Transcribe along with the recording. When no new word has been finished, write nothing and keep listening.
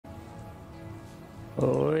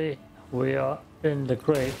Oi, we are in the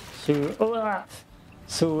great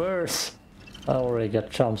sewers. I already got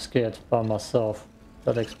jump scared by myself.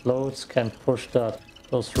 That explodes, can't push that.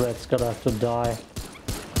 Those rats gotta have to die.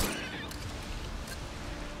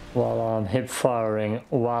 While I'm hip firing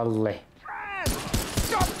wildly.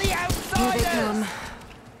 Stop the outsiders! Here they come.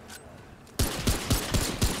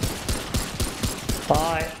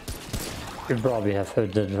 You probably have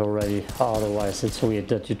heard that already, otherwise it's weird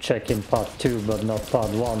that you check in part 2 but not part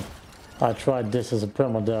 1. I tried this as a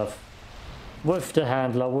permadeath. With the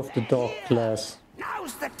handler, with the dog class.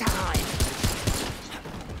 Now's the time!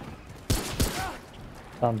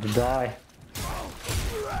 Time to die.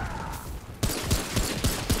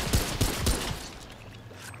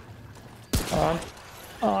 And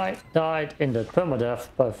I died in the permadeath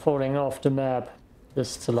by falling off the map.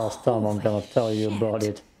 This is the last time I'm gonna tell you about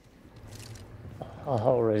it. I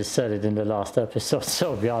already said it in the last episode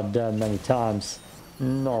so goddamn many times.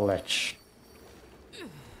 Knowledge.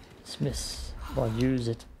 Dismiss. Why use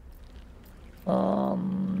it?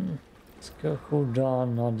 Let's go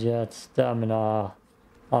cooldown, not yet. Stamina.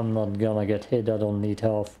 I'm not gonna get hit, I don't need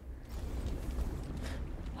health.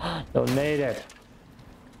 Don't need it.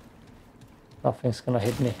 Nothing's gonna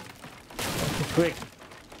hit me. Be quick.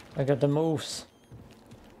 I got the moves.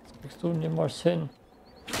 Speaks to me more sin.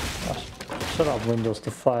 Oh, shut up, Windows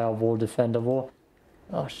to firewall, defender wall.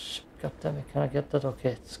 Oh shit, god damn it, can I get that?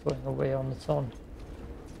 Okay, it's going away on its own.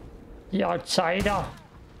 The outsider!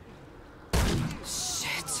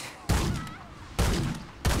 Shit.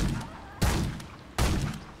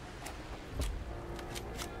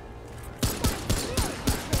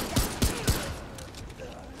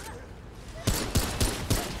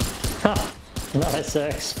 Ha! Nice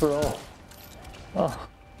X, bro. Oh.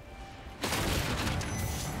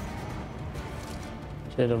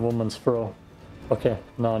 Shit, a woman's throw. Okay,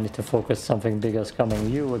 now I need to focus. Something bigger is coming.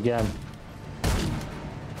 You again.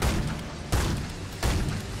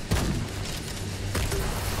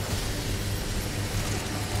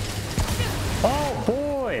 Oh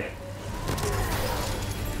boy!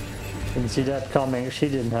 Didn't see that coming. She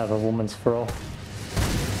didn't have a woman's throw.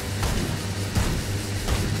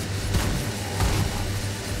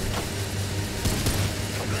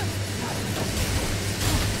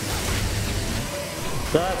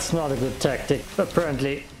 That's not a good tactic,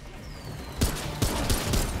 apparently.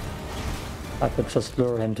 I could just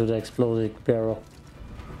lure him to the exploding barrel.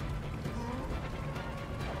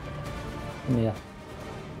 Yeah.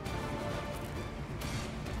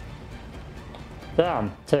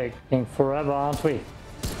 Damn, taking forever, aren't we?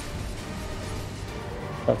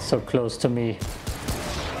 That's so close to me.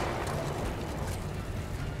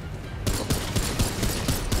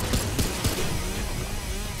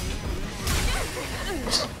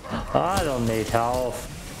 I don't need health.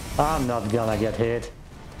 I'm not gonna get hit.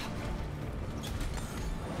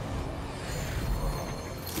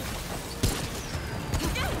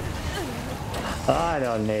 I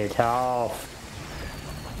don't need health.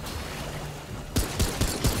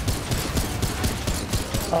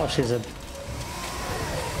 Oh, she's a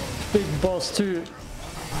big boss too.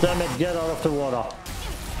 Damn it, get out of the water.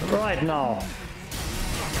 Right now.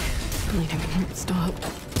 I can't stop.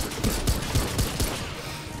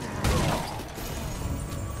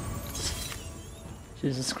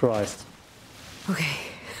 Jesus Christ. Okay.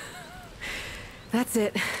 That's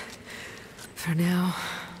it. For now.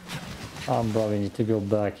 Probably need to go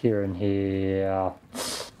back here and here.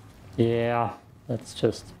 Yeah, that's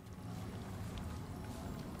just...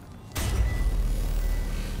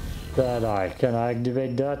 that eye. Can I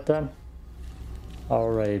activate that then? I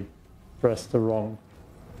already pressed the wrong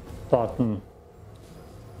button.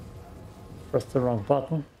 Press the wrong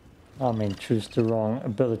button? I mean, choose the wrong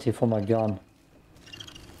ability for my gun.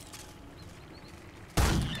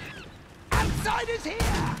 Outsiders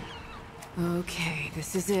here! Okay,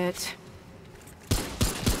 this is it.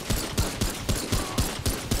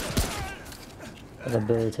 That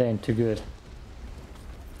ability ain't too good.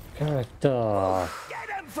 Character. Get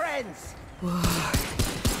them, friends! Whoa.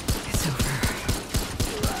 It's over.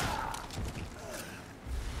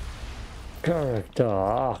 Character.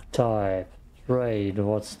 Archetype. Trade.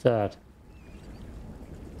 What's that?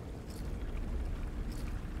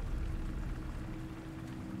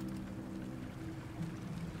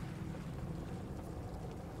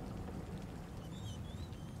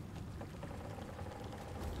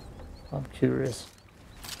 I'm curious.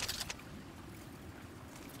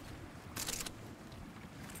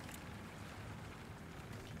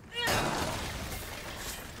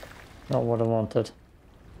 Not what I wanted.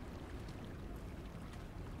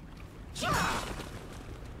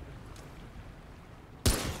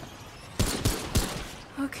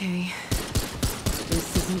 Okay.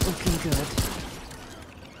 This isn't looking good.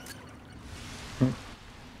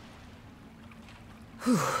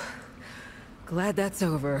 Whew. Glad that's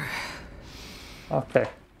over. Okay.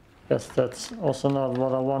 Guess that's also not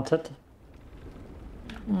what I wanted.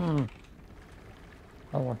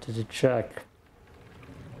 I wanted to check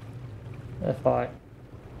if I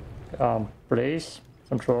please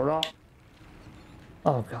controller.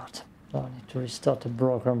 Oh god, I need to restart the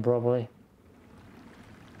program probably.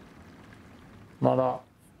 Mother,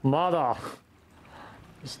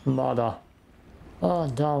 just mother. Oh,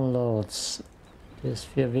 downloads.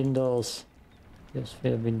 PS4 Windows,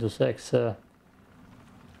 PS4 Windows X.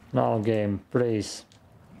 Now game, please.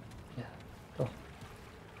 Yeah. Go.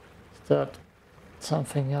 Is that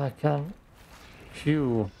something I can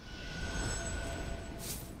queue?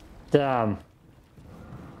 Damn.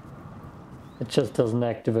 It just doesn't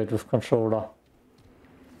activate with controller.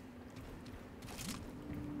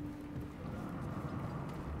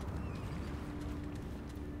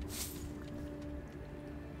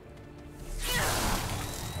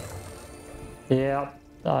 Yeah,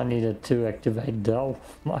 I needed to activate though.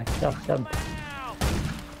 My god.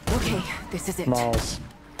 Okay, this is it. Mouse.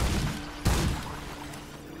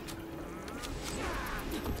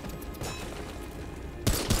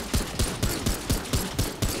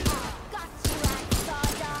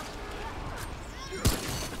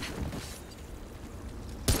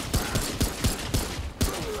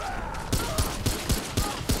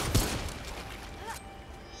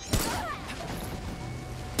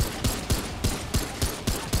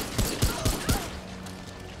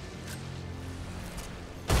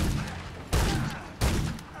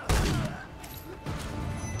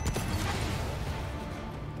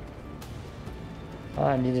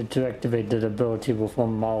 I needed to activate the ability with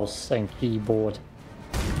one mouse and keyboard.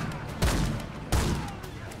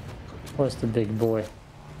 Where's the big boy?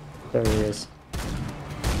 There he is.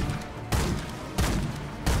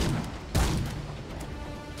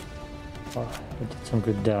 Oh, I did some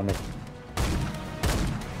good damage.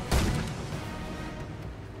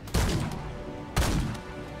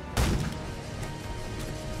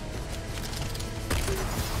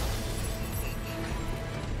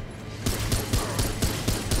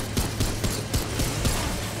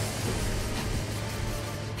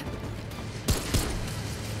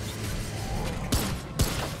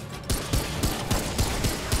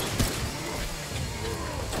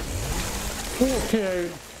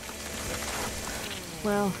 Okay.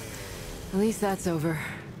 Well, at least that's over.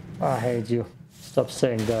 I hate you. Stop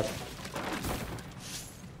saying that.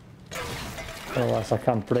 Otherwise I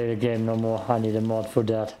can't play the game no more. I need a mod for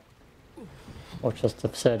that. Or just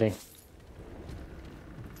upsetting.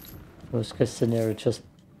 Worst case scenario, just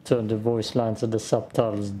turn the voice lines and the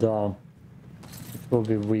subtitles down. It will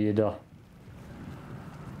be weirder.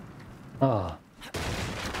 Ah.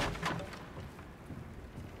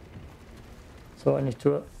 So I need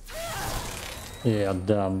to... Yeah,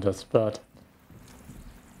 damn, that's bad.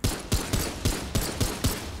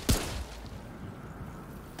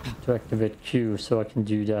 To activate Q so I can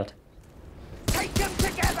do that. Take them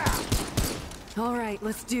together! All right,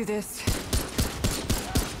 let's do this.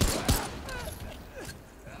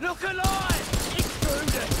 Look alive!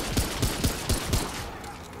 Intruder!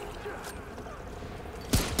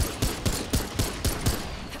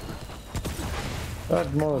 That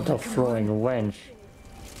Molotov throwing wench.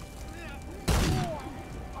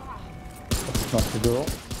 That's not the girl.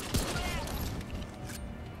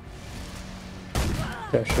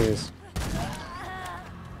 There she is.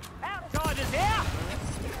 Outsiders here!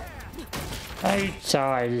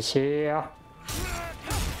 Outside is here.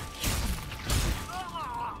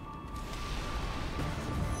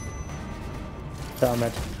 Damn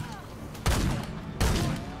it.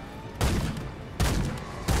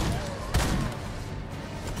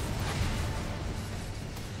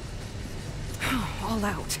 All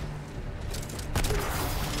out.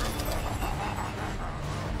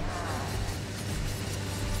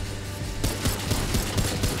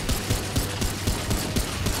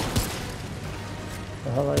 What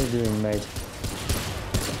the hell are you doing, mate?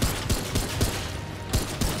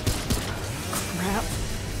 Crap.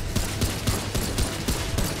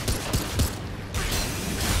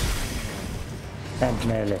 And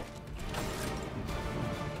melee.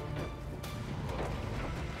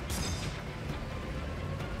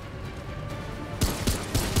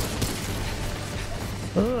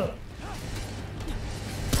 Ugh.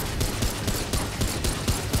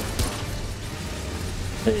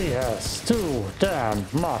 He has too damn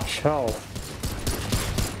much health.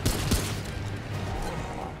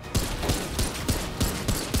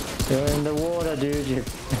 You're in the water, dude. You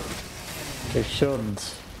They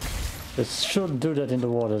shouldn't. They shouldn't do that in the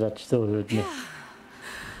water. That still hurt me.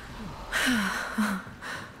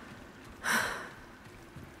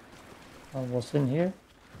 I was in here?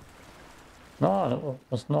 No,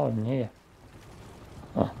 it was not in here.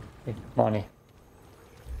 Oh, big money.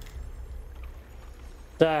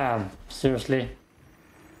 Damn, seriously?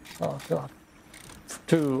 Oh god.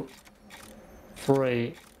 2,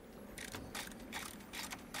 3,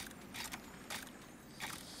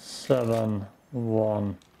 7,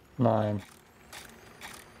 1, 9.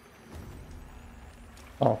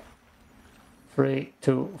 Oh. 3,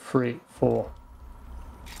 2, 3, 4.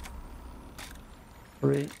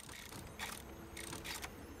 3,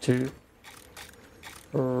 2,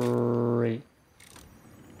 3,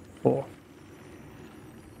 4.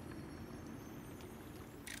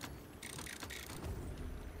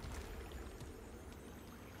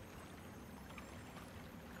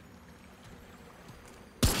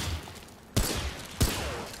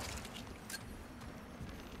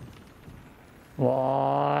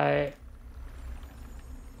 Why?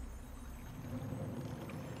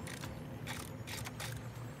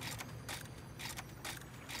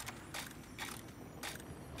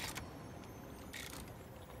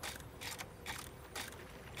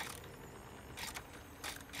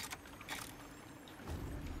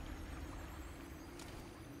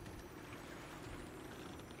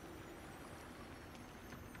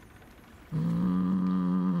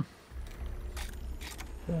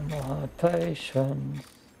 My patience.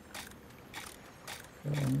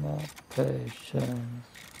 My patience.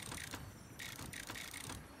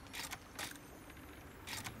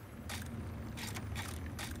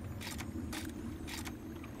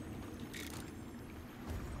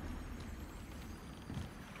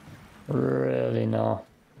 Really no.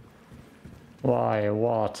 Why?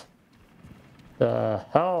 What? The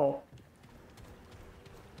hell?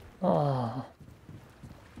 Ah.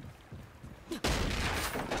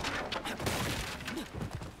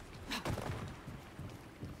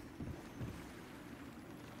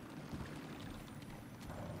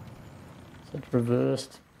 Is it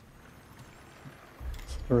reversed?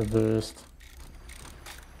 Is it reversed?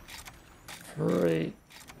 3,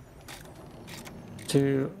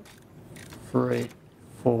 2, 3,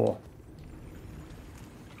 4.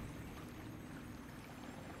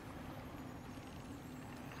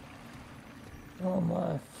 Oh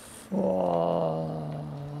my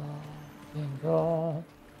fucking god.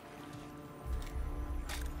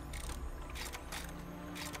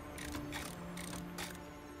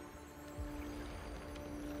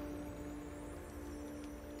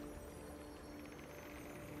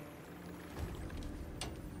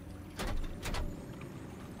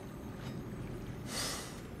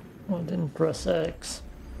 I didn't press X.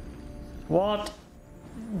 What?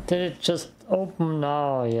 Did it just open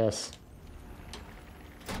now? Yes.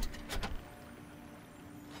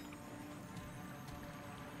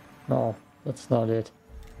 No, that's not it.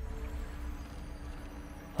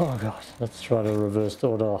 Oh god, let's try the reversed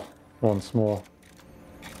order once more.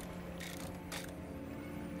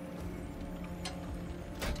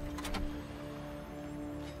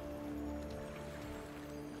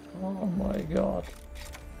 Oh my god.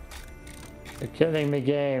 You're killing me,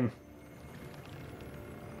 game.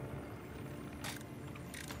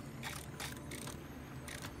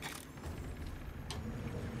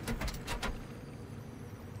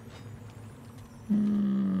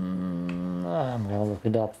 I'm gonna look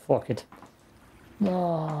it up, fuck it.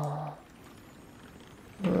 No.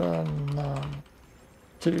 Remnant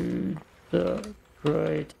to the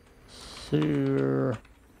Great Sewer.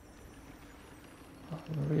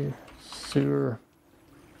 Sewer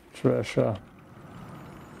treasure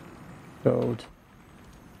code.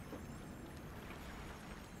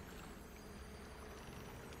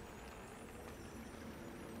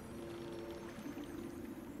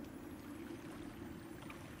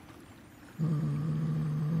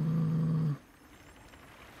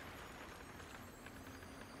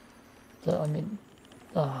 I mean,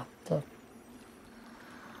 the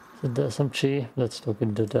SMG. Let's look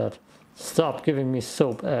into that. Stop giving me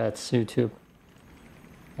soap ads, YouTube.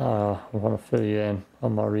 I want to fill you in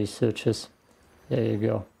on my researches. There you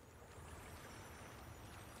go.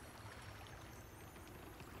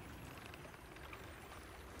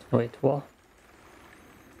 Wait, what?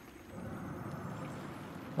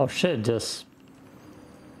 Oh shit, there's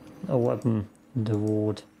a weapon in the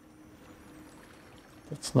ward.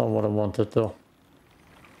 That's not what I wanted though.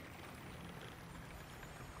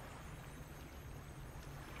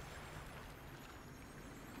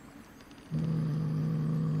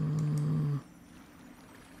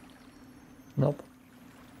 Nope.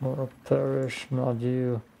 More perish, not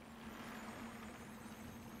you.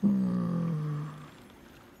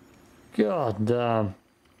 God damn.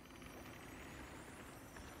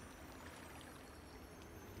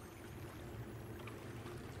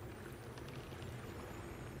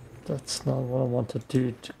 That's not what I want to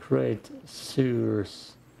do to create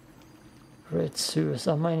sewers. Create sewers.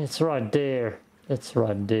 I mean, it's right there. It's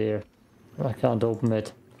right there. I can't open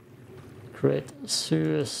it. Create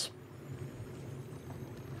sewers.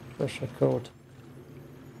 Pressure code.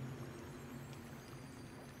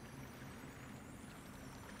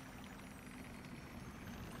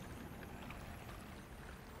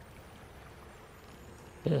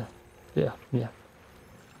 Yeah.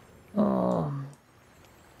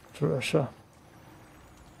 Treasure.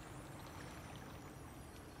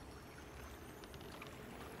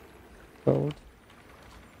 Code.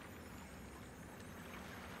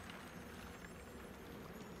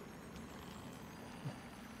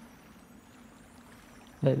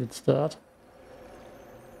 Maybe it's that.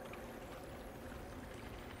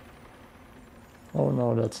 Oh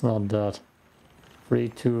no, that's not that. 3,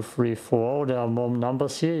 2, 3, 4. Oh, there are more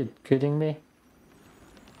numbers here. You kidding me?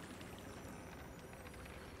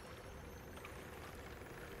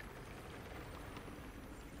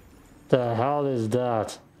 The hell is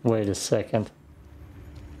that? Wait a second.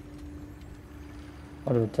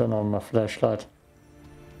 How do I turn on my flashlight?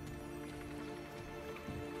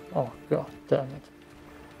 Oh god damn it.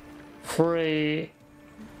 3,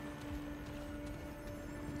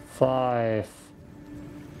 5.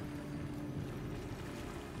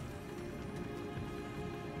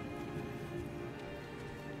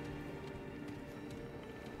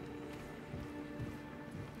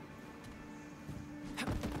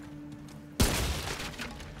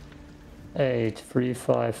 Eight, 3,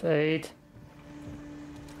 5, 8.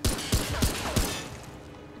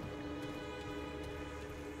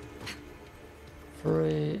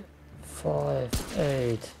 Three, 5,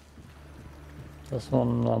 8. There's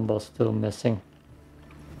one number still missing.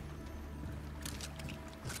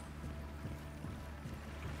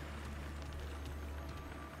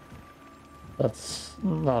 That's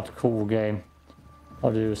not cool, game. How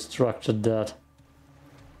do you structure that?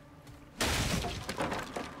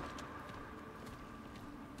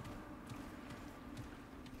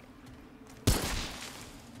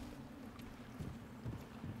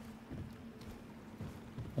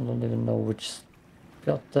 I don't even know which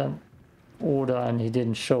goddamn order, and he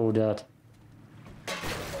didn't show that.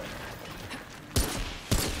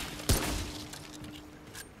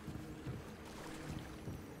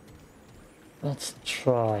 Let's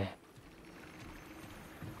try.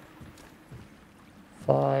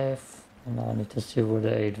 5. And I need to see where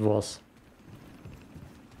the 8 was.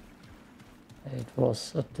 8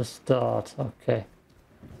 was at the start. Okay.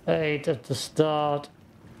 8 at the start.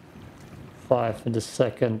 5 in the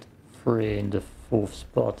second. 3 in the fourth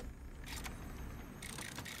spot.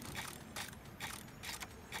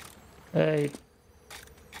 8.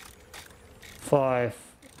 5.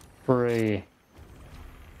 3.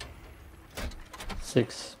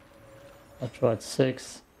 6. I tried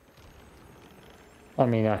 6. I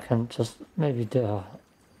mean, I can just... Maybe there are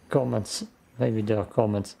comments. Maybe there are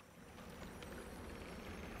comments.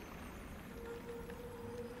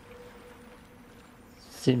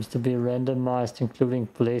 Seems to be randomized, including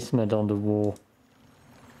placement on the wall.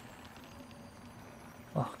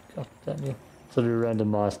 Oh, god damn you. So they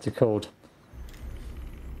randomized the code.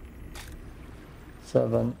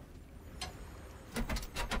 7.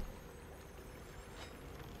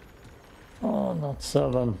 Oh, not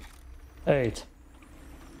 7. 8.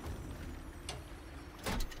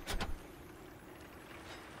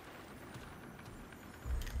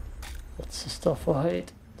 That's the stuff I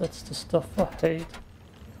hate. That's the stuff I hate.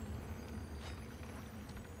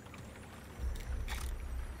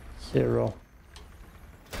 0.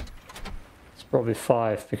 It's probably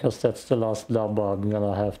 5 because that's the last number I'm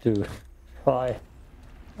gonna have to try.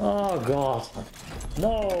 Oh god.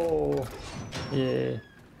 No! Yeah.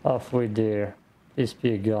 Halfway there. Please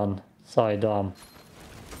be a gun. Sidearm.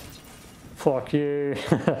 Fuck you.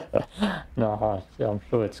 No, I'm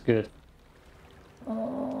sure it's good.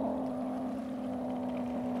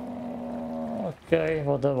 Okay,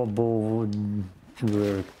 whatever bulwark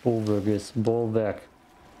is. Bulwark.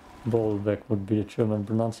 Bulwark would be the German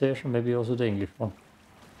pronunciation, maybe also the English one.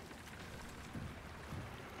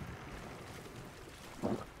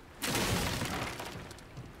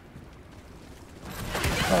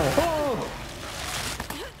 Oh.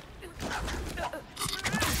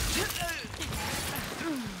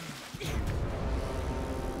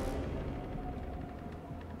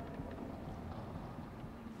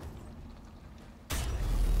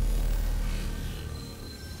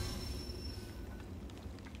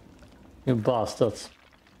 You bastards.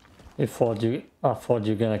 I thought you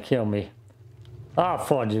were gonna kill me. I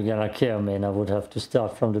thought you were gonna kill me and I would have to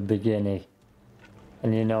start from the beginning.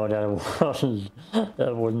 And you know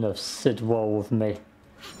that wouldn't have sit well with me.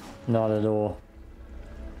 Not at all.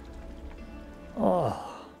 Oh.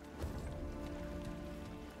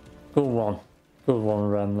 Good one. Good one,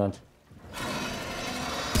 Remnant.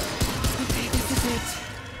 Okay, this is it.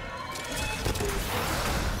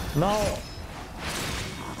 No!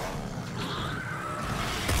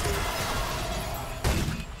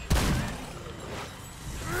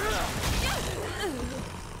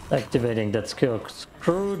 Activating that skill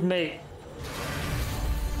screwed me.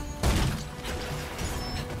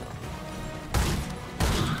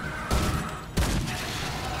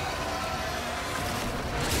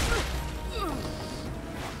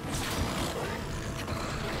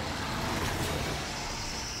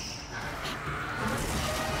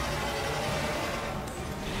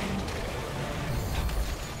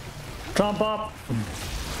 Jump up!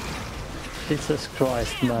 Jesus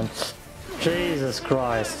Christ, man. Jesus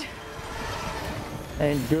Christ.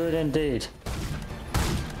 Ain't good indeed.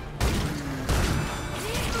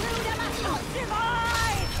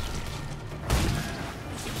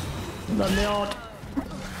 Let me out.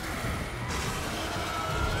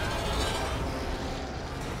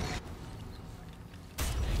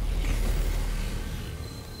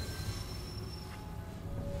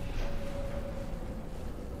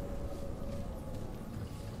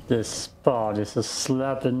 This part is a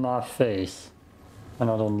slap in my face, and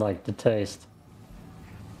I don't like the taste.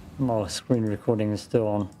 My screen recording is still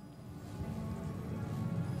on.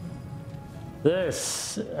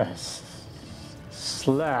 This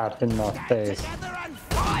slap in my face. Together and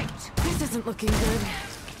fight! This isn't looking good.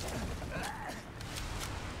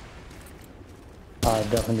 I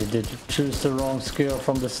definitely did choose the wrong skill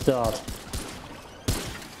from the start.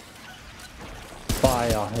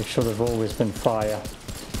 Fire. It should have always been fire.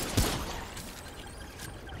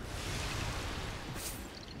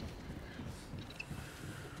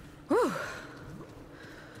 Whew.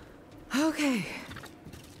 Okay.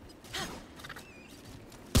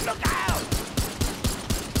 Look out!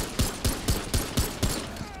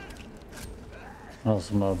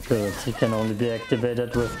 Also, my ability can only be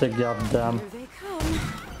activated with the goddamn Here they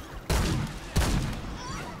come.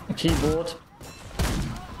 keyboard.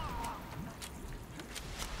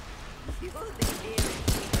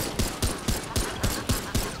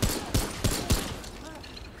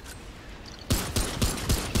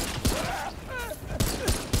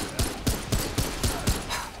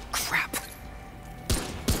 Crap.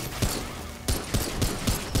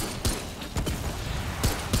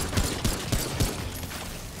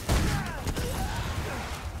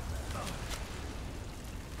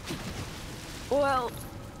 Well,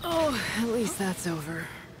 oh, at least that's over.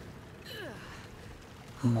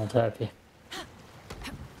 I'm not happy.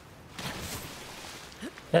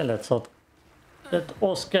 Yeah, let's not let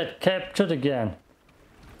us get captured again.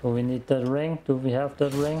 Do we need that ring? Do we have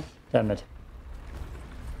that ring? Damn it.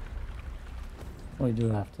 We do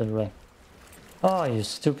have that ring. Oh, you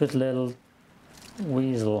stupid little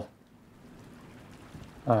weasel.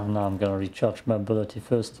 Oh, now I'm gonna recharge my ability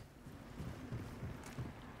first.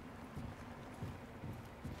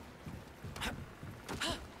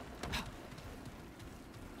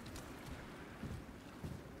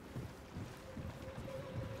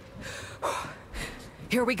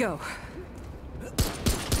 Here we go.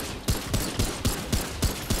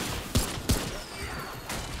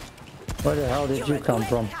 Where the hell did you come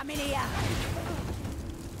from? Come in here!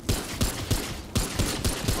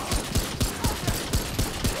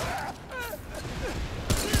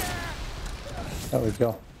 There we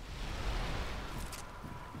go.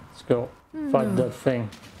 Let's go fight that thing.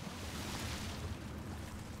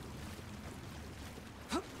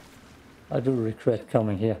 I do regret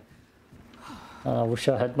coming here. And I wish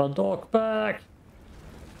I had my dog back.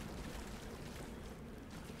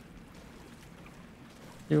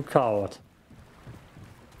 You coward.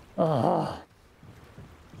 Ah.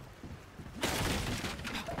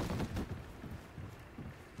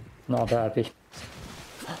 Not happy.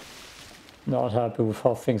 Not happy with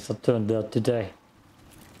how things have turned out today.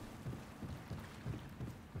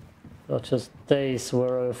 There are just days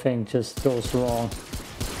where everything just goes wrong.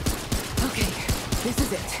 Okay, this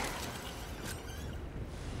is it.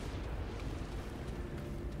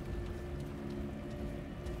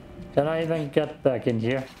 Can I even get back in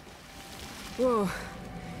here? Whoa.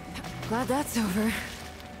 Glad that's over.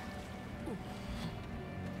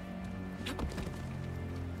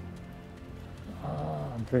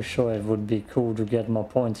 I'm pretty sure it would be cool to get my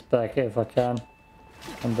points back if I can.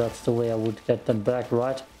 And that's the way I would get them back,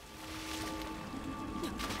 right?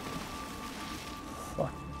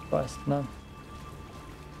 Christ, man.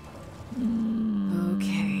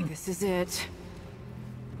 Okay, this is it.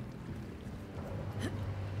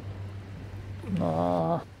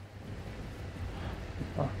 Ah.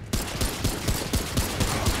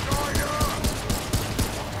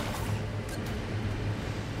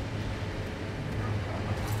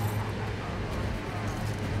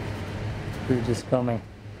 Dude is coming.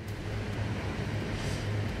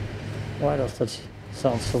 Why does that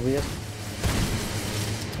sound so weird?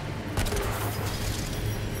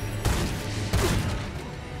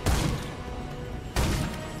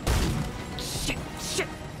 Shit, shit,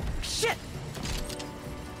 shit!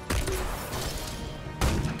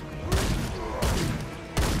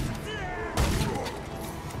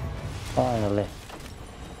 Finally.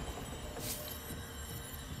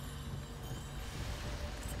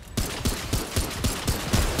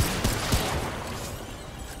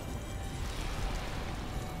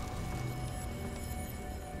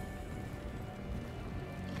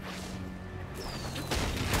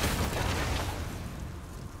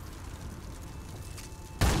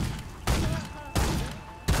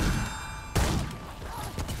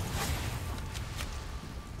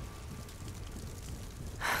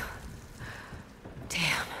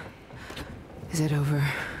 Is it over?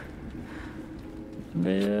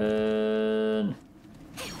 Man.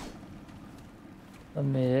 Let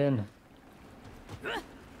me in.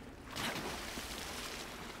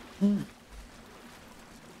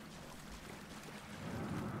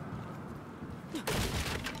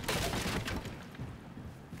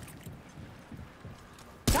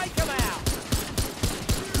 Take them out!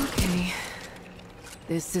 Okay.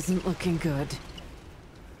 This isn't looking good.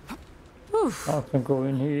 Oof. I can go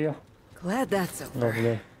in here. Glad that's over.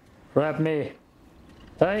 Lovely. Grab me.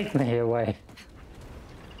 Take me away.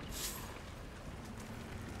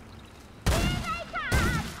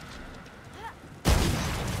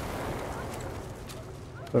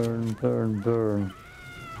 Burn, burn, burn.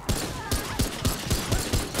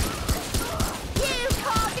 You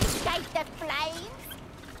can't escape the flames!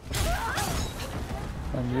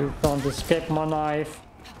 And you can't escape my knife.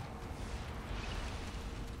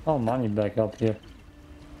 Oh, money back up here.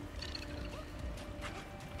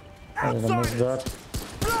 I didn't miss that.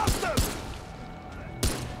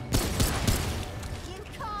 You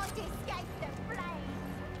can't escape the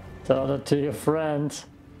flames! Tell that to your friends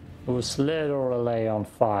whose little lay on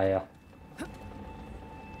fire.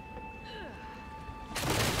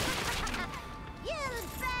 You'll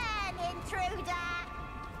burn, intruder!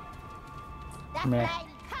 The Meh.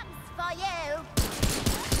 flame comes for you!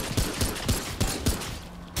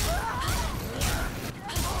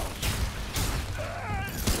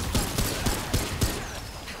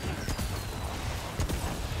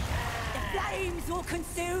 The flames will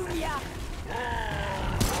consume ya!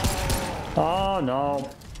 Oh no.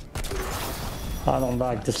 I don't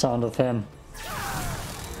like the sound of him.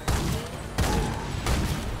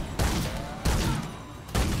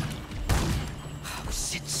 Oh,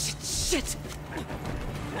 shit, shit, shit!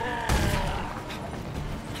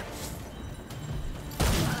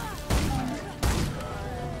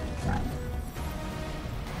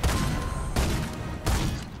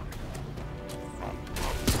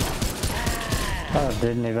 That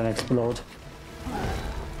didn't even explode.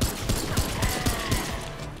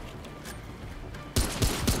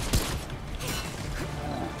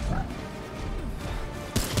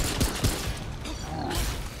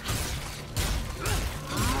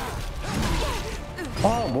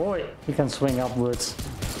 Oh boy, he can swing upwards.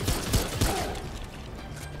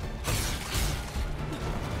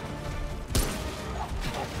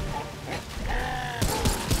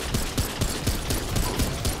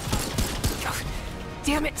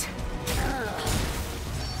 Damn it!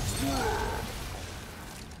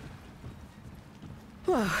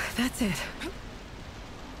 Whoa, that's it.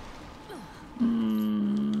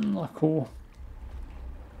 Not cool.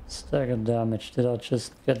 Stagger damage. Did I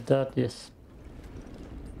just get that? Yes.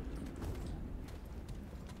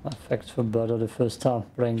 Effects for better the first time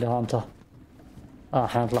playing the hunter. Ah,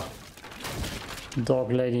 handler.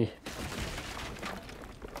 Dog lady.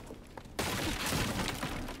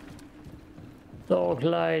 Dog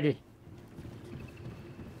lady.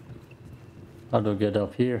 How do I get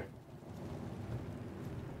up here?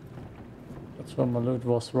 That's where my loot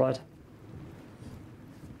was, right?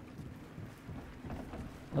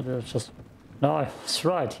 Or did I just... No, it's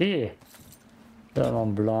right here. Then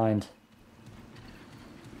I'm blind.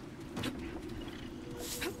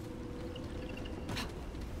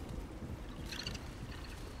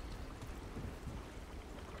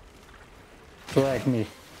 Drag me.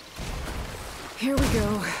 Here we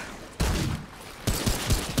go.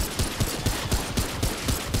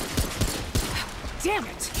 Damn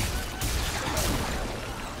it!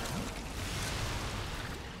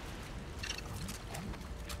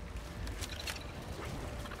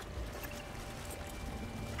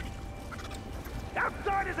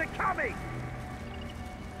 Outsiders are coming!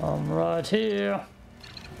 I'm right here.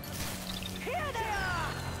 Here they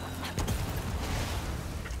are!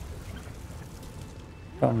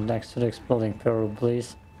 Come next to the exploding barrel,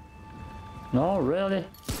 please. No, really?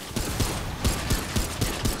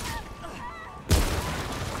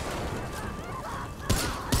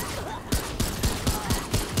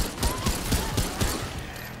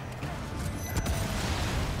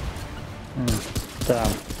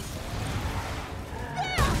 Damn.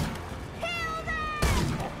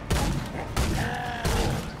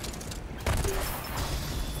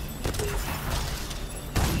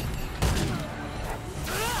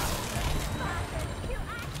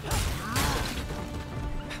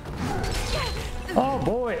 Oh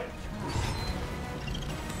boy!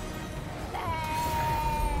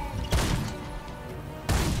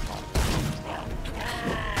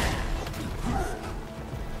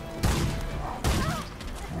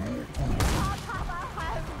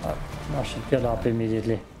 I should get up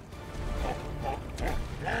immediately.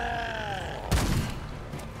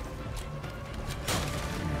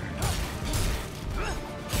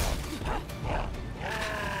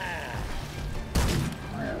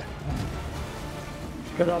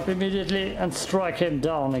 Get up immediately and strike him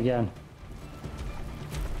down again.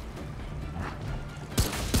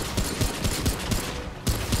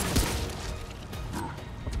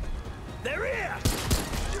 They're here!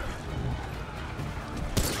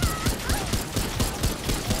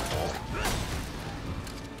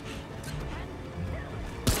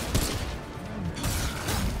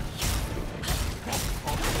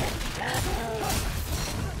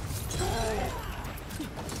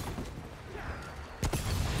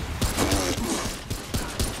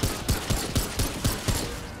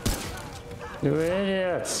 You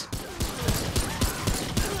idiots!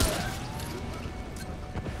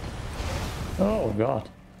 Oh god.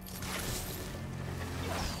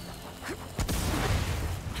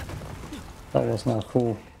 That was not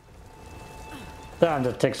cool. Damn,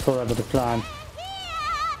 that takes forever to climb.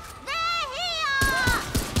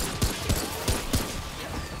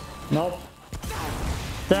 Nope.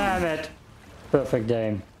 Damn it! Perfect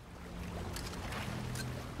aim.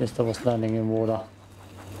 Guess I was landing in water.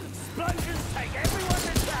 Explosions take everyone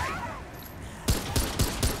inside!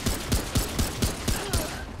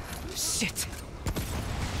 Shit.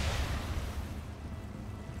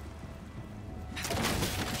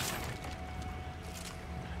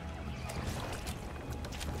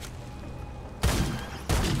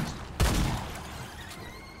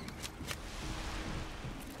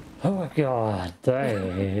 Oh my god,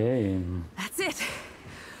 damn. That's it.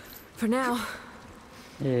 For now.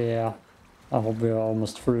 Yeah, I hope we're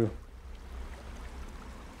almost through.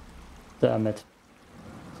 Damn it.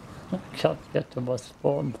 I can't get to my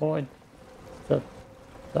spawn point. Tell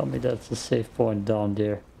me that's a safe point down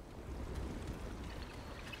there.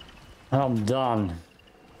 I'm done.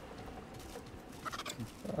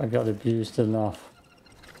 I got abused enough.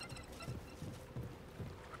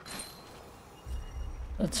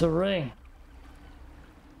 That's a ring.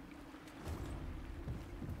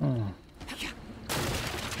 I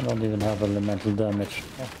don't even have elemental damage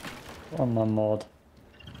on my mod.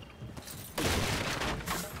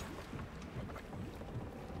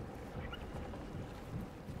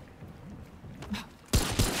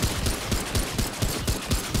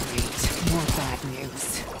 Great. More bad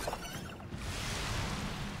news.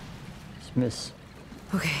 Miss.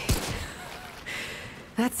 Okay.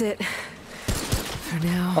 That's it. For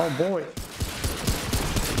now. Oh boy.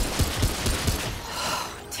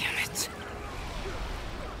 Damn it.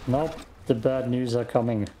 Nope. The bad news are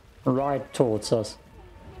coming right towards us.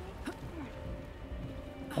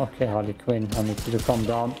 Okay, Harley Quinn, I need you to calm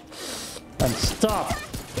down and stop.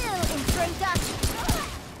 Still intruder.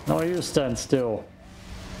 No, you stand still.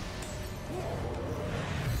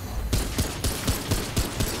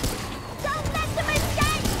 Don't let them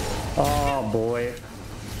escape. Oh boy.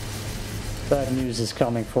 Bad news is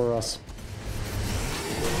coming for us.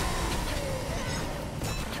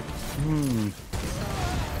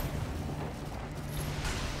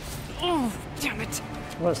 Oh, damn it.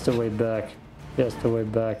 Where's the way back? Here's the way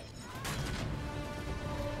back.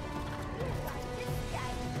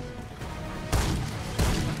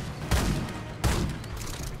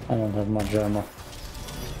 I don't have much ammo.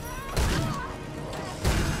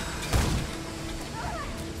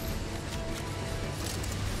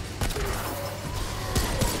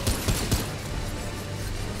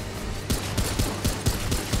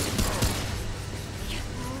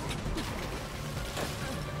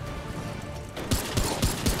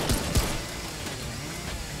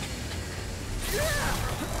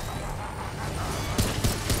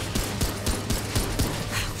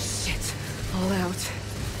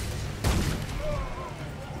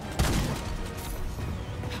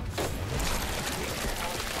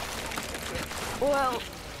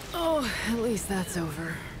 Oh, at least that's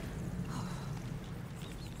over.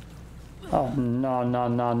 Oh, no, no,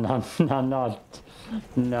 no, no, no, not.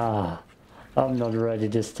 Nah. I'm not ready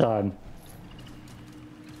this time.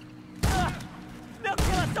 They'll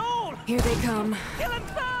kill us all! Here they come. Kill him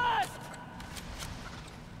first!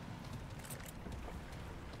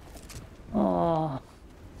 Oh,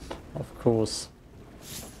 of course.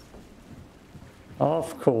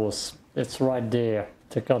 Of course. It's right there.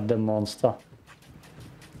 Take out the monster.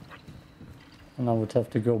 And I would have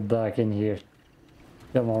to go back in here.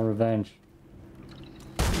 Get my revenge.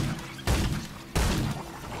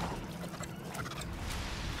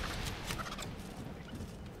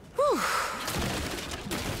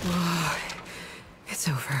 It's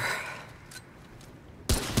over.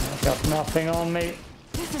 I got nothing on me.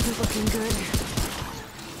 This isn't looking good.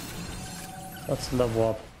 Let's level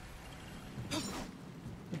up.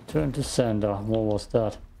 Return to sender. What was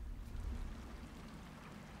that?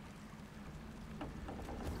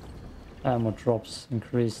 Ammo drops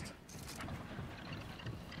increased.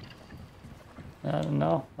 I don't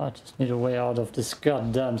know. I just need a way out of this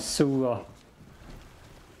goddamn sewer.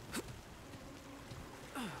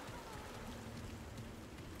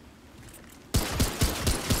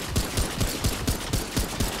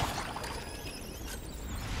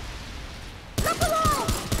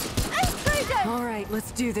 All right,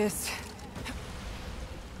 let's do this.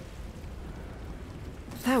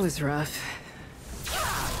 That was rough.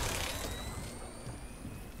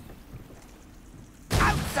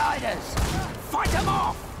 Outsiders! Fight them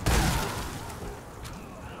off!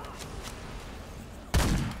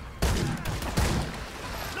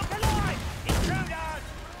 Look alive! Intruders!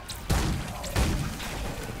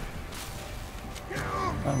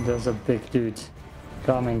 And there's a big dude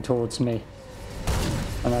coming towards me.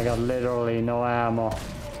 And I got literally no ammo.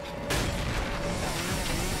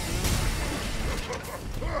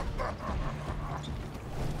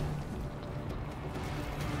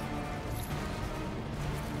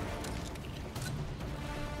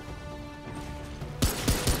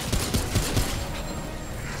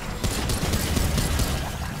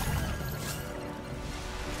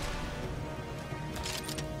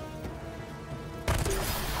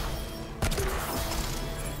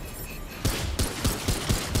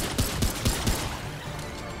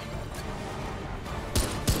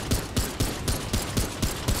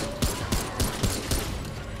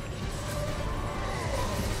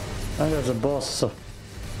 And there's a boss. I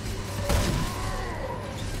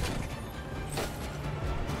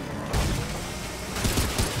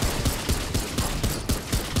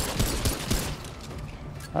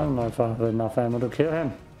don't know if I have enough ammo to kill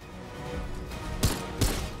him.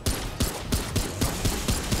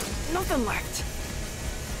 Nothing left.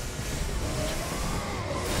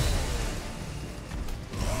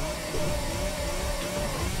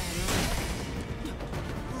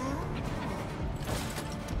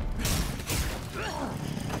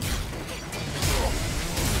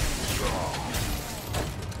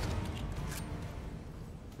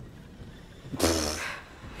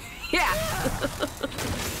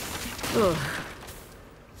 Ugh.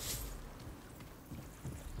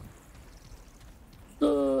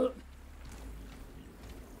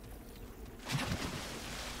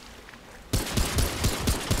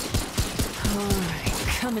 Alright,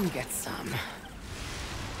 come and get some.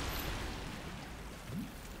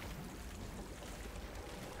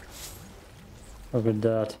 Look at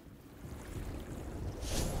that.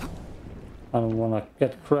 I don't wanna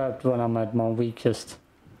get grabbed when I'm at my weakest.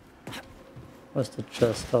 Where's the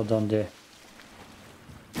chest? Oh, down there.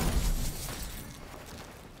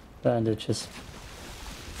 Bandages.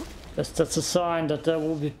 Guess that's a sign that there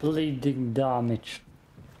will be bleeding damage.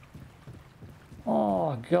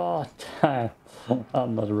 Oh god damn.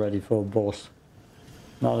 I'm not ready for a boss.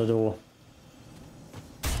 Not at all.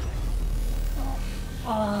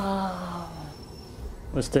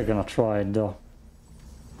 We're still gonna try it though.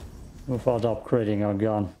 Without upgrading our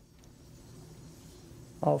gun.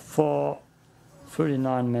 Oh, for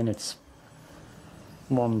 39 minutes.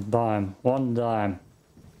 One dime.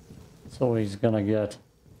 That's all he's gonna get.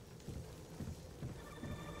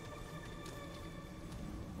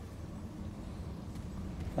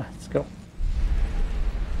 Let's go.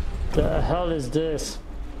 The hell is this?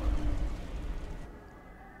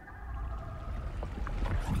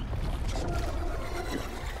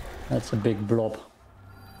 That's a big blob.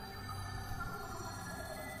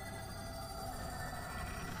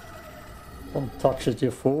 Don't touch it,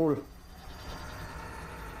 you fool.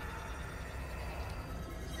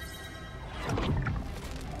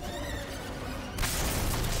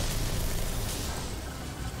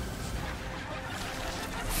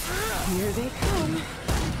 Here they come.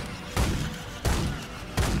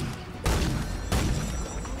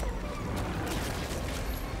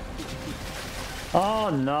 Oh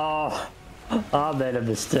no! I made a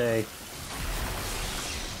mistake.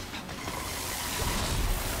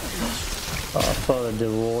 I fell in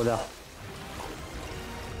the water.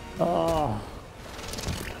 Oh.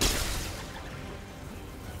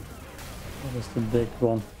 That was the big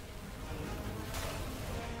one.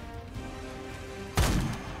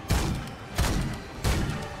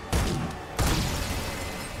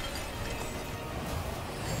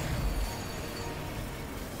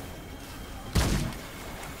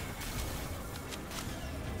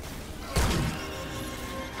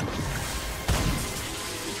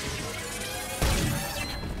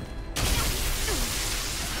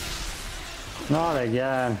 Not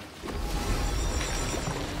again.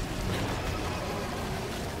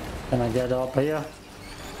 Can I get up here?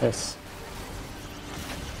 Yes.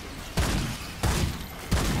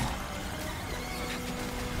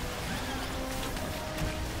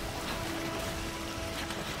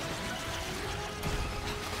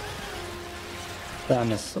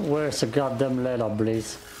 Damn it. Where's the goddamn ladder,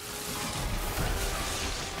 please?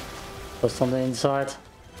 Just on the inside.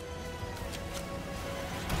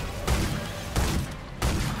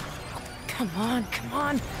 Come on, come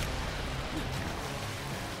on.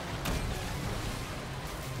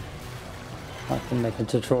 I can make a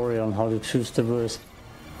tutorial on how to choose the worst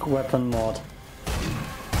weapon mod.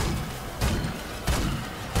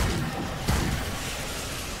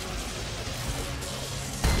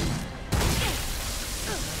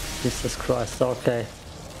 Jesus Christ, okay.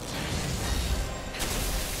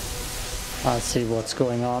 I see what's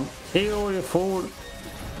going on. Heal, you fool!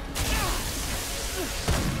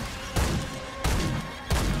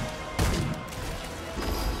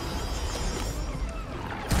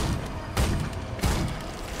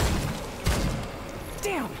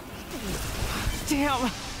 Damn!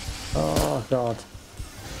 Oh god.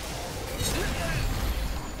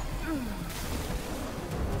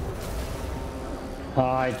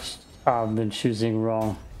 I've been choosing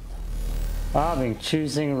wrong. I've been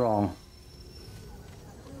choosing wrong.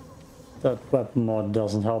 That weapon mod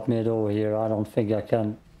doesn't help me at all here. I don't think I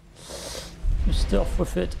can do stuff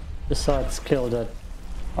with it besides kill that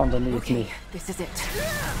underneath me. This is it.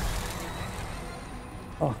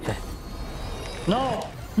 Okay. No!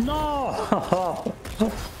 No!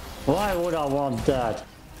 Why would I want that?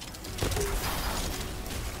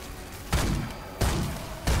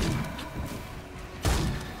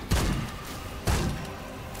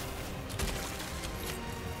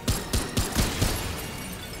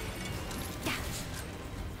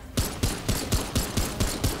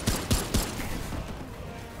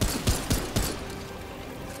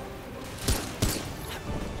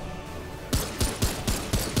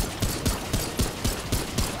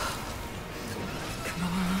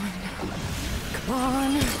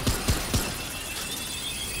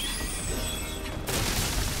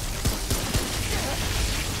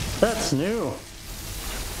 That's new.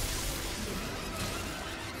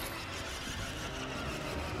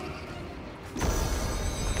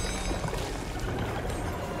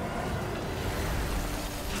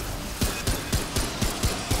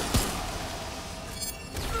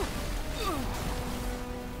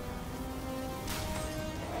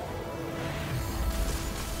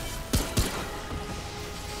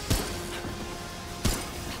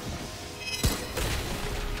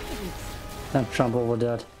 Can't jump over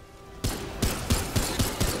that.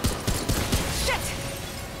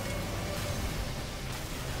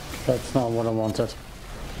 That's not what I wanted.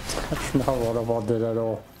 That's not what I wanted at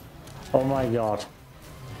all. Oh my god.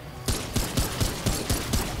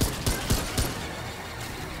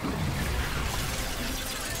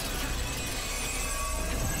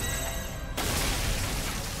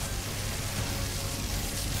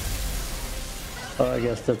 Oh, I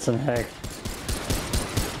guess that's an hack.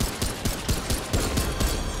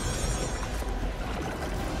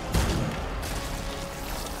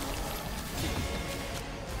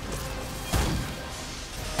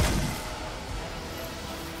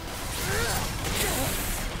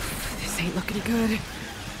 Ain't looking good.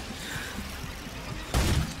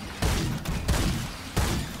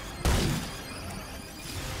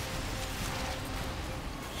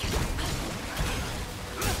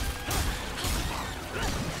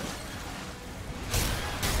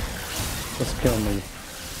 Just kill me.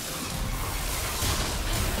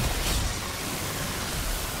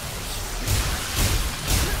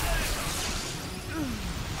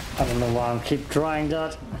 I don't know why I keep trying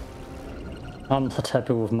that. I'm not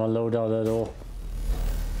happy with my loadout at all.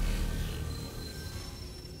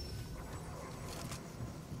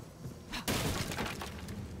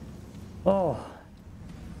 Oh.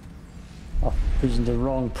 I'm using the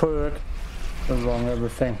wrong perk, the wrong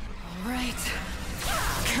everything. All right,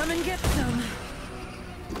 Come and get some.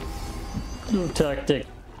 New tactic.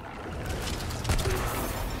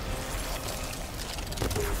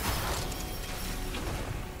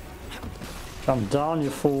 Come down, you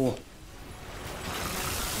fool.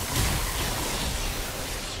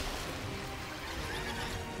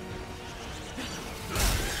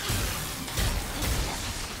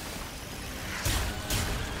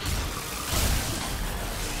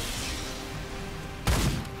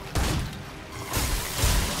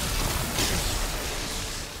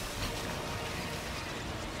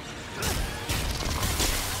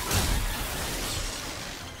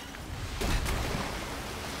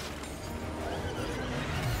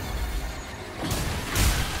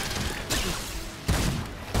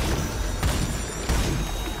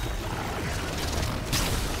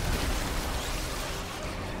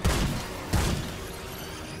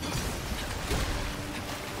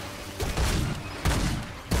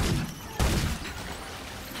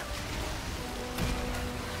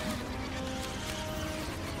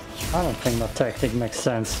 I don't think that tactic makes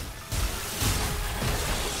sense.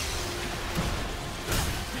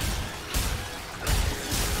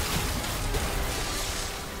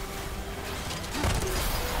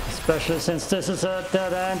 Especially since this is a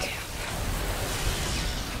dead end.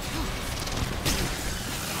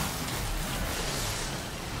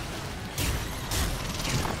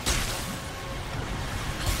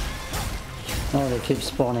 Oh, they keep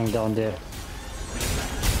spawning down there.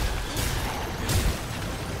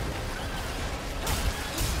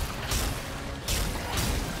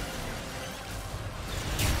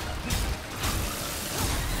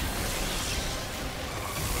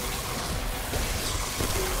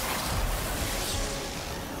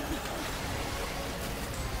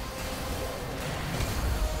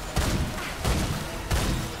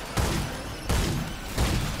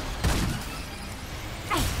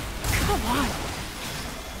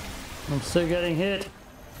 I'm still getting hit.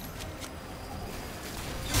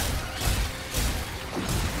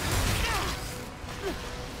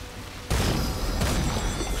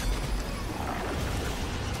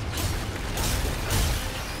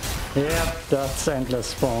 Yep, that's endless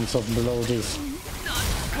spawns of bloaties.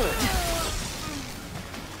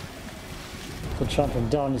 So jumping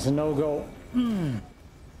down is a no-go.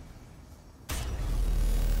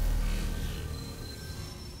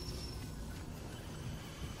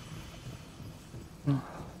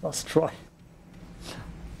 Let's try.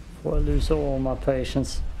 Before I lose all my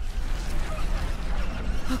patience.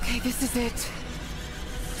 Okay, this is it.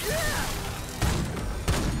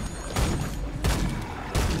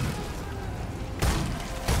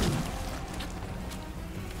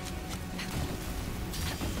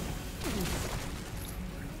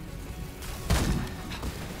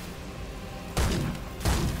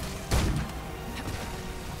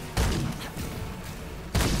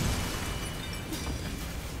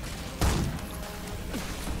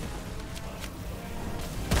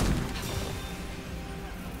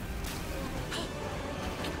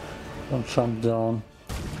 Don't jump down.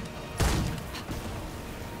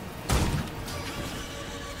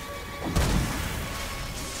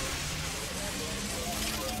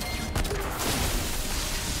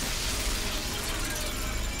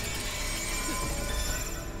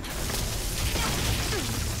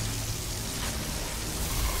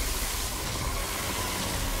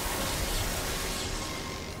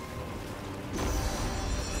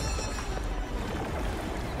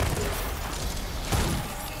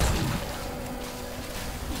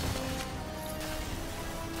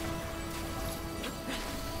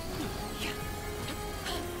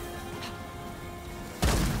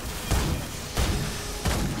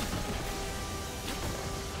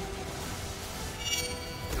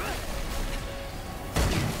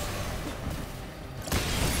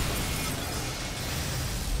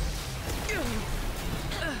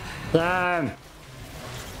 Damn!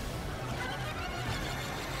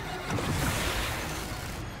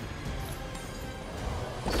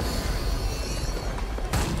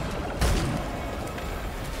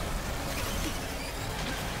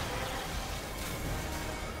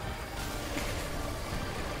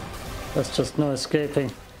 There's just no escaping.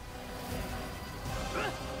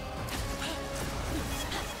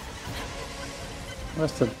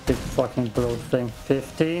 Where's the big fucking bloat thing?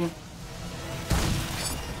 15?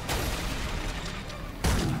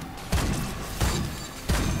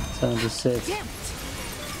 Six.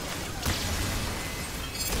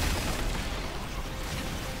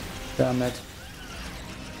 Damn it.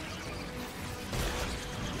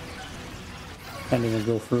 Can't even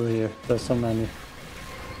go through here. There's so many.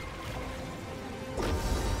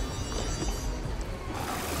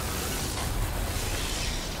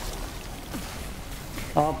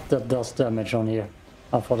 Oh, that does damage on here.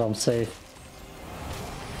 I thought I'm safe.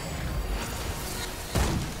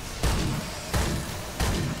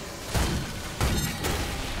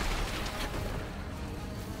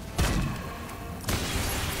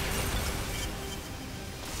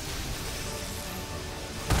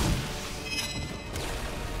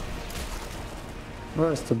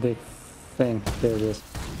 Where's the big thing? There it is.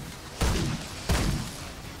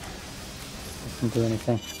 Doesn't do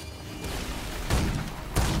anything.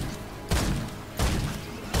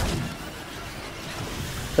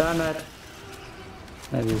 Damn it!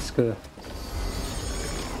 Maybe it's good.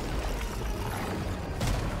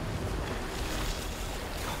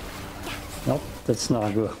 Nope, that's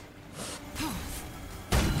not good.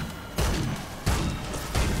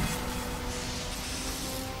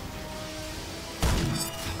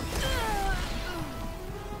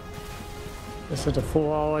 Is it a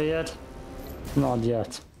 4 hour yet? Not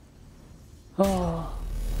yet. Oh.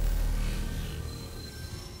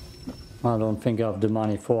 I don't think I have the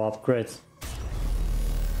money for upgrades.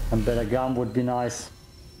 A better gun would be nice.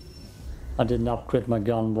 I didn't upgrade my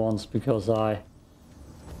gun once because I'm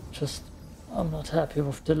not happy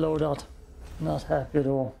with the loadout. Not happy at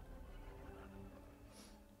all.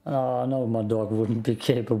 I know my dog wouldn't be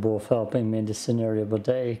capable of helping me in this scenario, but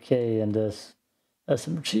the AK and this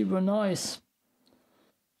SMG were nice.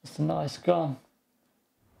 It's a nice gun.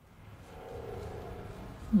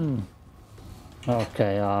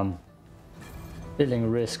 Okay, feeling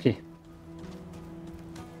risky.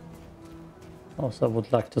 Also, I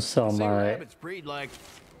would like to sell my... rabbits breed like,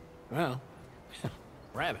 well,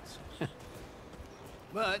 rabbits.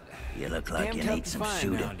 But You look like you need some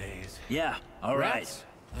shooting. nowadays. Yeah, all right. Rats,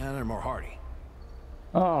 yeah, they're more hardy.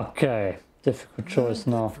 Okay, difficult choice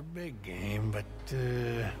now. For big game, but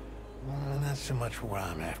not so much what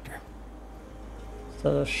I'm after. Is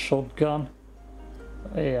that a shotgun?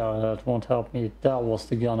 Yeah, that won't help me. That was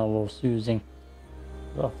the gun I was using.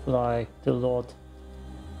 I liked a lot.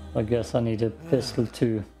 I guess I need a pistol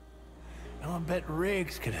too. I bet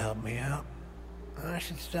Riggs could help me out. I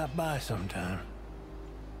should stop by sometime.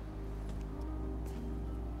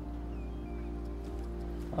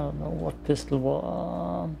 I don't know what pistol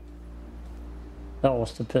was. That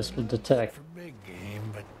was the pistol detect. For big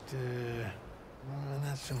game, but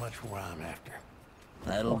not so much what I'm after.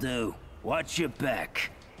 That'll do. Watch your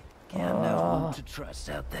back. Can't know who to trust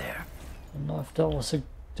out there. I don't know if that was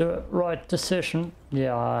the right decision.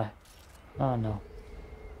 Yeah, I know.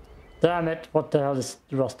 Damn it, what the hell is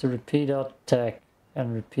rusty repeater, tech,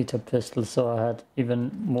 and repeater pistol? So I had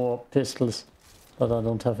even more pistols, but I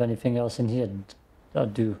don't have anything else in here. I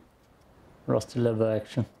do. Rusty lever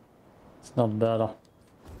action. It's not better.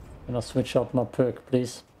 Can I switch out my perk,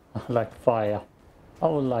 please? I like fire. I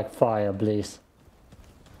would like fire, please.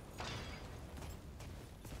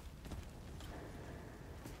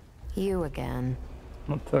 You again.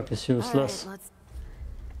 My perk is useless. All right, let's...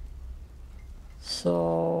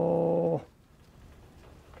 So...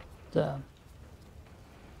 Damn.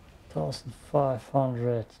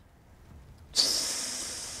 1,500.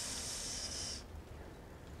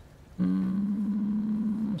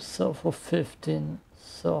 Sell for 15.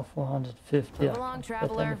 Sell for 150. Move along,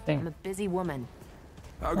 traveler. I'm a busy woman.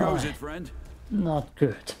 How goes it, friend? Not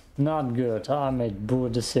good. Not good. I made poor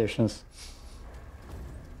decisions.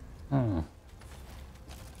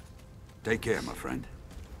 Take care, my friend.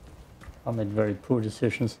 I made very poor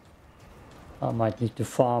decisions. I might need to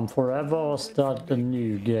farm forever or start a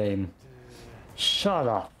new game. Shut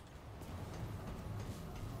up.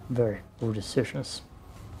 Very poor decisions.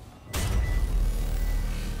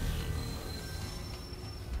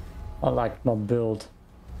 I like my build.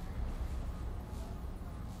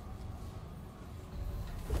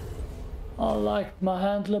 I like my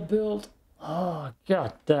handler build. Oh,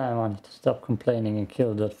 god damn, I need to stop complaining and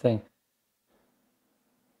kill that thing.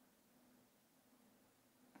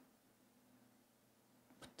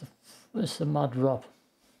 What the f is a mud drop?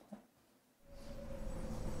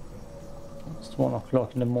 It's 1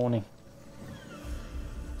 o'clock in the morning.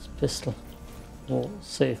 This pistol will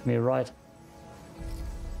save me, right?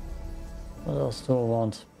 What else do I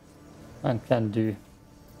want and can do?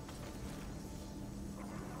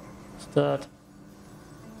 What's that?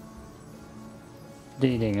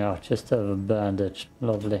 Bleeding out, just have a bandage.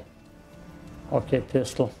 Lovely. Okay,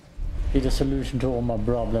 pistol. Be the solution to all my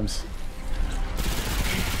problems.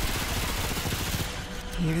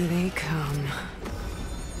 Here they come.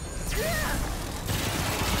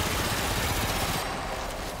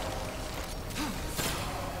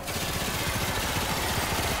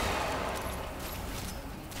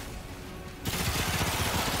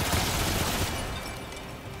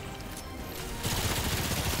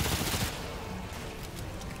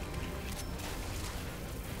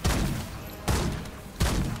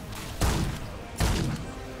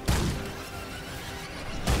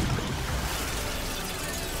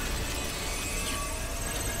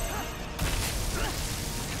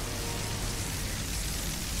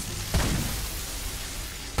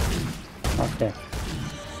 Okay.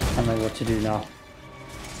 I know what to do now.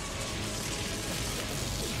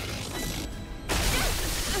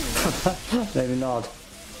 Maybe not.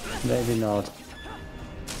 Maybe not.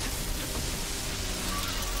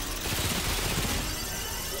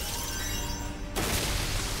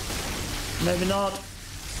 Maybe not.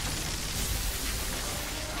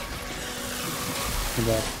 Too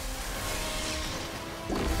bad.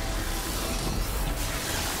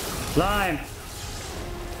 Climb!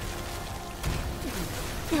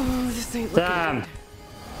 Oh, this ain't looking Damn! good.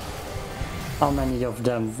 How many of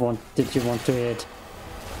them did you want to hit?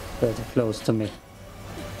 Very close to me.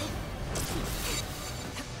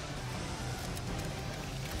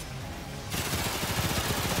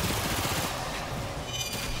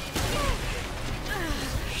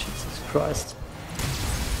 Jesus Christ.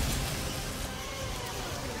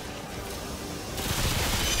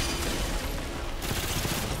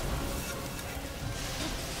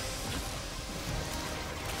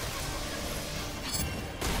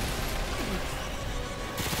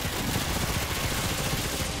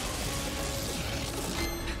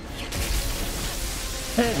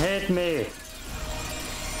 It hit me.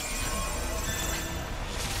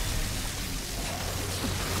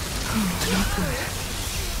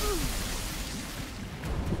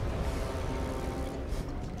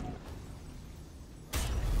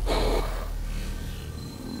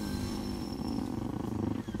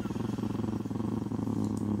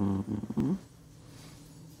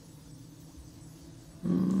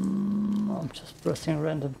 I'm just pressing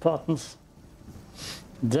random buttons.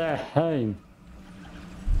 Damn.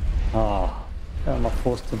 Ah, am I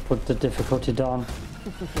forced to put the difficulty down?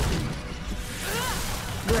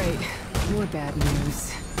 Great. More bad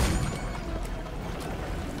news.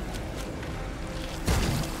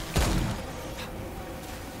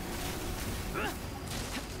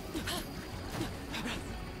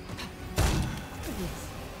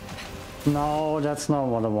 No, that's not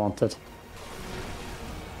what I wanted.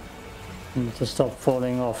 I need to stop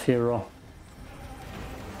falling off, hero.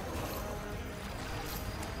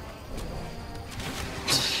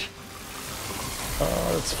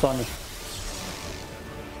 Oh, that's funny.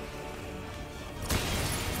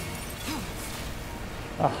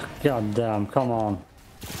 Ah, goddamn, come on.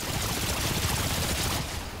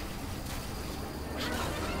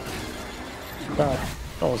 That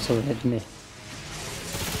also hit me.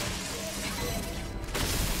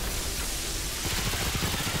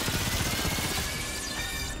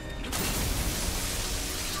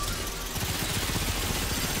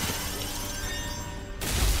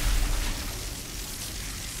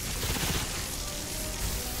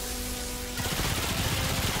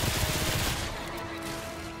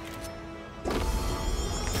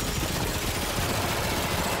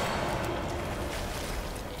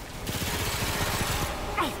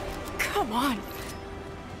 Come on.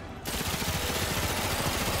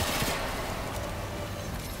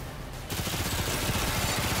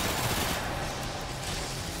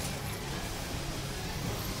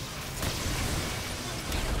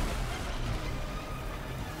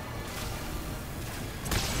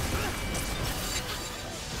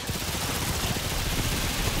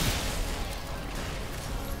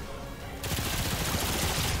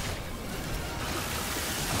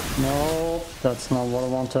 No, that's not what I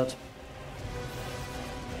wanted.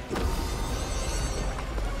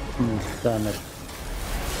 Damn it.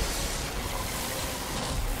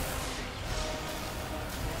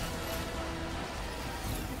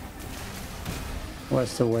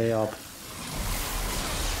 Where's the way up?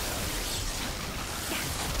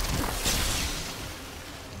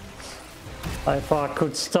 If I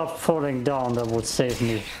could stop falling down, that would save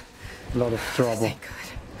me a lot of trouble. Thank God.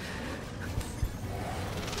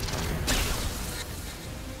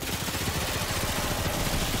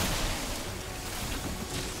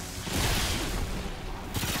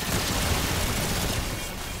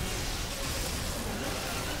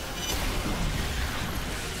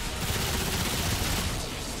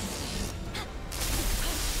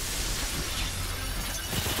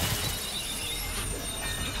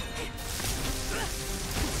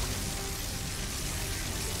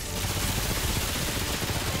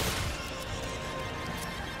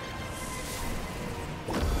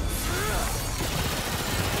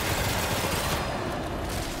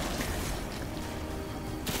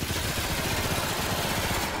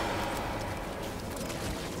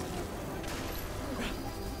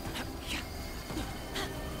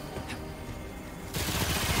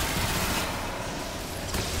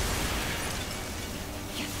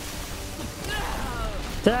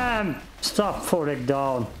 Damn! Stop falling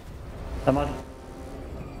down. Am I...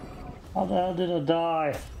 How the hell did I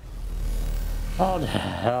die? How the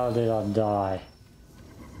hell did I die?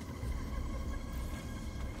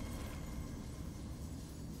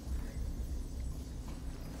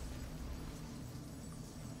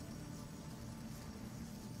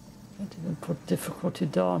 I didn't put difficulty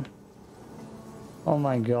down. Oh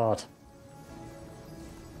my god.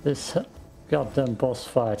 This goddamn boss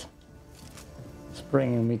fight is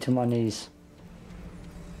bringing me to my knees.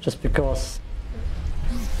 Just because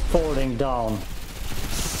falling down.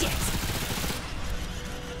 Shit!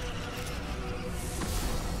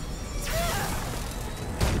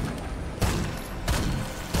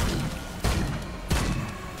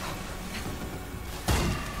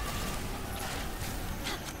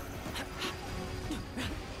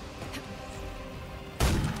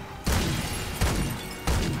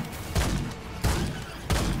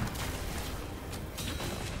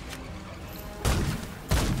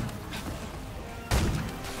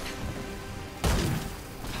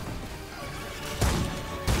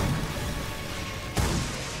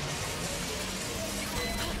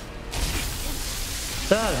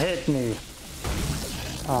 That hit me.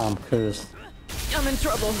 I'm cursed. I'm in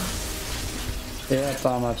trouble. Yep,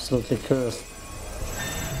 I'm absolutely cursed.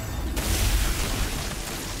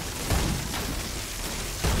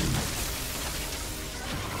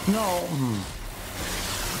 No.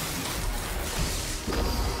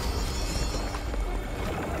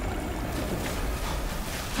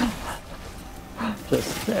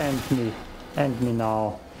 Just end me. End me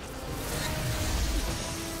now.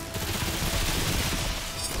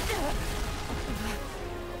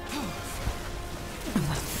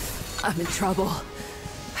 I'm in trouble.